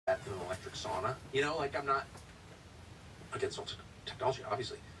electric sauna. You know, like I'm not against all technology,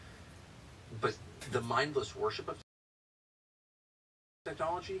 obviously, but the mindless worship of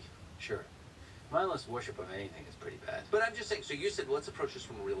technology, sure. Mindless worship of anything is pretty bad. But I'm just saying, so you said, let's approach this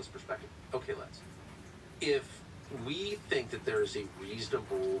from a realist perspective. Okay, let's. If we think that there is a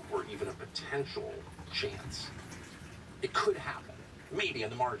reasonable or even a potential chance, it could happen, maybe on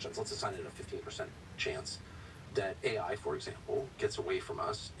the margins, let's assign it a 15% chance, that AI, for example, gets away from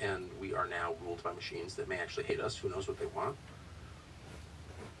us and we are now ruled by machines that may actually hate us. Who knows what they want?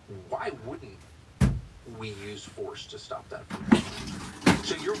 Why wouldn't we use force to stop that from happening?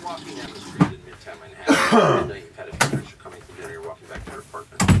 So you're walking down the street in Midtown Manhattan, midnight, you've had a few drinks, you're coming from dinner, you're walking back to your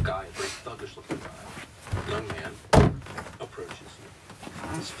apartment. A guy, a very thuggish looking guy, young man, approaches you.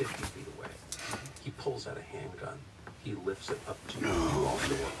 He's 50 feet away. He pulls out a handgun. He lifts it up to you. You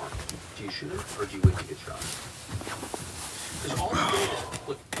also are armed. Do you shoot him or do you wait to get shot? Because all he did is,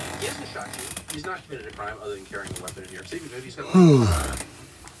 look, he hasn't shot you. He's not committed a crime other than carrying a weapon in New York City. Maybe he's got a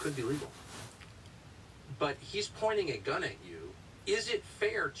could be legal. But he's pointing a gun at you. Is it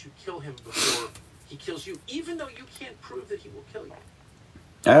fair to kill him before he kills you, even though you can't prove that he will kill you?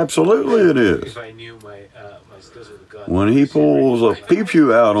 Absolutely it is. If I knew my skills with a gun. When he pulls a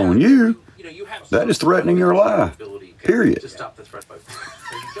pew-pew out on you, that is threatening your life. Period. To stop the threat by force.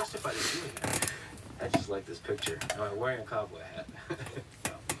 Are you justified in doing that? I just like this picture. I'm wearing a cowboy hat.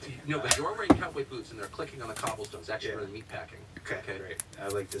 No, but you're wearing cowboy boots and they're clicking on the cobblestones, actually for the meat packing. Okay, great. I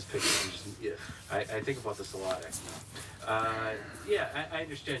like this picture. I think about this a lot, actually. I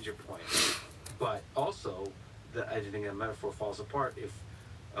understand your point. But also, I think that metaphor falls apart if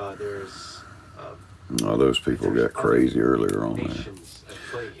there's... Oh, those people got crazy earlier on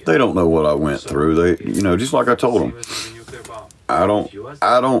there. They don't know what I went through. They, you know, just like I told them. I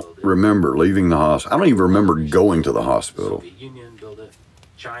don't remember leaving the hospital. I don't even remember going to the hospital.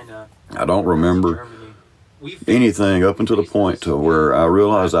 I don't remember anything up until the point to where I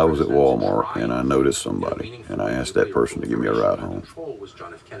realized I was at Walmart and I noticed somebody and I asked that person to give me a ride home.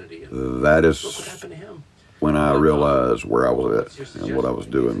 That is when I realized where I was at and what I was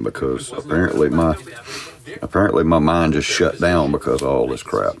doing, because apparently my mind just shut down because of all this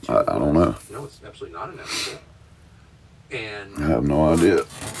crap. I don't know. No, it's absolutely not inevitable. And I have no idea.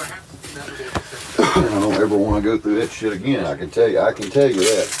 I don't ever want to go through that shit again. I can tell you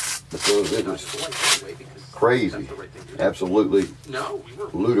that, because it was crazy, absolutely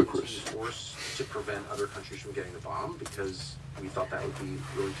ludicrous. Forced to prevent other countries from getting the bomb because we thought that would be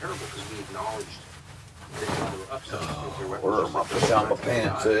really terrible, because we acknowledged that there were upsides to nuclear weapons. Where are my pajama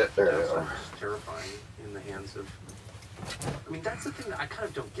pants at? There they are. It's terrifying in the hands of. I mean, that's the thing that I kind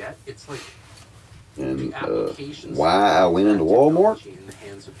of don't get. It's like. And why I went into Walmart?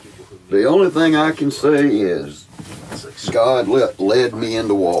 The only thing I can say is God led me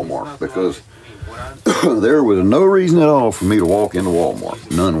into Walmart, because there was no reason at all for me to walk into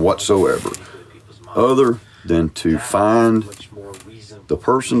Walmart, none whatsoever, other than to find the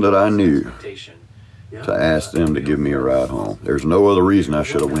person that I knew to ask them to give me a ride home. There's no other reason I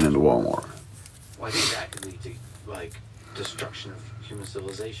should have went into Walmart. Well, I think that could lead to destruction of human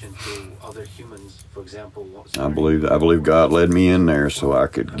civilization to other humans, for example. I believe God led me in there so I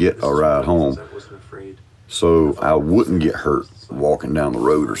could get a ride home, so I wouldn't get hurt walking down the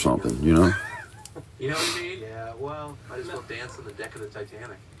road or something, you know? You know what I mean? Yeah, well, might as well dance on the deck of the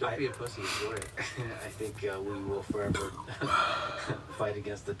Titanic. Don't be a pussy, enjoy it. I think we will forever fight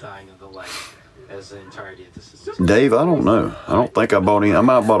against the dying of the light as the entirety of the system. Dave, I don't know. I don't think I bought any. I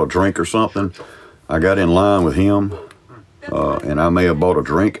might have bought a drink or something. I got in line with him. And I may have bought a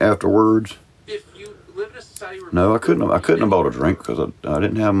drink afterwards. No, I couldn't have bought a drink because I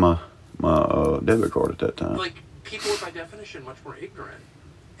didn't have my debit card at that time. Like, people are by definition much more ignorant,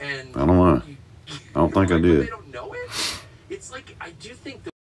 and I don't know. I don't think I did. They don't know it. It's like, I do think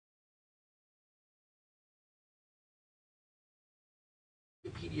the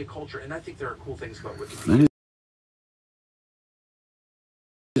Wikipedia culture, and I think there are cool things about Wikipedia.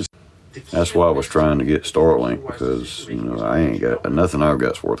 That's why I was trying to get Starlink, because, you know, I ain't got nothing I've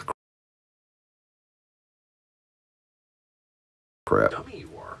got's worth of crap. How dummy you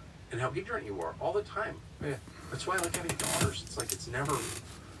are and how ignorant you are all the time. Yeah. That's why I like having daughters. It's like, it's never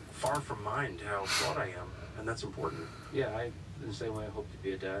far from mind how flawed I am, and that's important. Yeah, I in the same way I hope to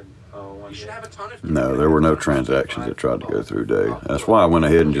be a dad. You should have a ton of. No, there were no transactions that tried to go through, Dave. That's why I went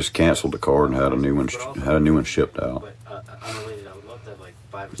ahead and just canceled the card and had a new one shipped out. Unrelated, I would love to have like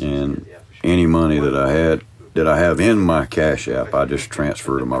 5 or 6 And any money that I have in my Cash App, I just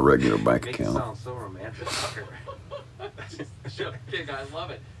transfer to my regular bank account. Sounds so romantic. I love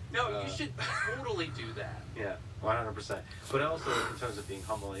it. No, you should totally do that. Yeah, 100%. But also in terms of being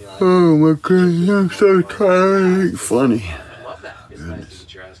humble, you know. Oh my goodness, I'm so tired. Funny. I love that. It's nice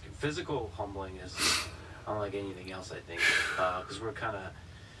that you're asking. Physical humbling is unlike anything else, I think, because we're kind of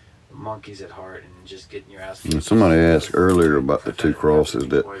monkeys at heart and just getting your ass. Somebody asked earlier about the 2 crosses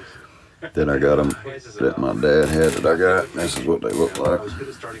that I got them, that my dad had that I got. This is what they look like. I was good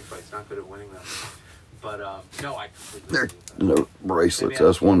at starting fights, not good at winning them. But no, I completely They're agree with that. no bracelets.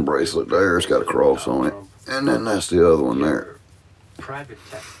 That's one bracelet there. It's got a cross on it, and then that's the other one there. Private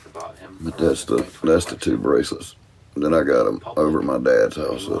text about him. But that's the 2 bracelets that I got them over at my dad's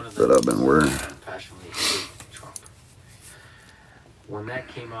house that I've been wearing. Passionately hate Trump. When that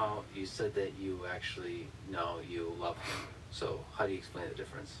came out, you said that you actually know you love him. So how do you explain the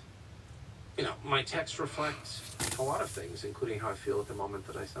difference? You know, my texts reflect a lot of things, including how I feel at the moment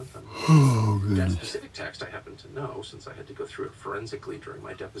that I sent them. Oh, That goodness. specific text I happen to know, since I had to go through it forensically during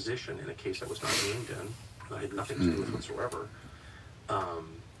my deposition in a case I was not named in. I had nothing to do with whatsoever.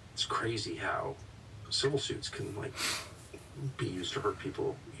 It's crazy how civil suits can, like, be used to hurt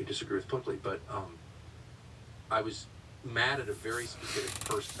people you disagree with politically. But I was mad at a very specific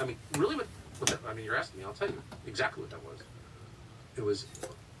person. I mean, really, what that, I mean, you're asking me, I'll tell you exactly what that was. It was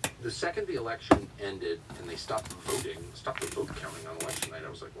the second the election ended and they stopped the vote counting on election night. I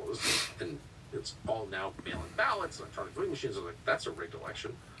was like, well, this is, and it's all now mail-in ballots, electronic voting machines. I was like, that's a rigged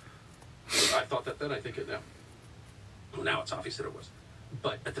election. I thought that then, I think it now. Well, now it's obvious that it was.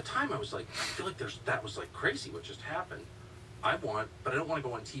 But at the time, I was like, I feel like that was like crazy what just happened. But I don't want to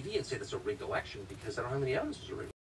go on TV and say that's a rigged election because I don't have any evidence it's a rigged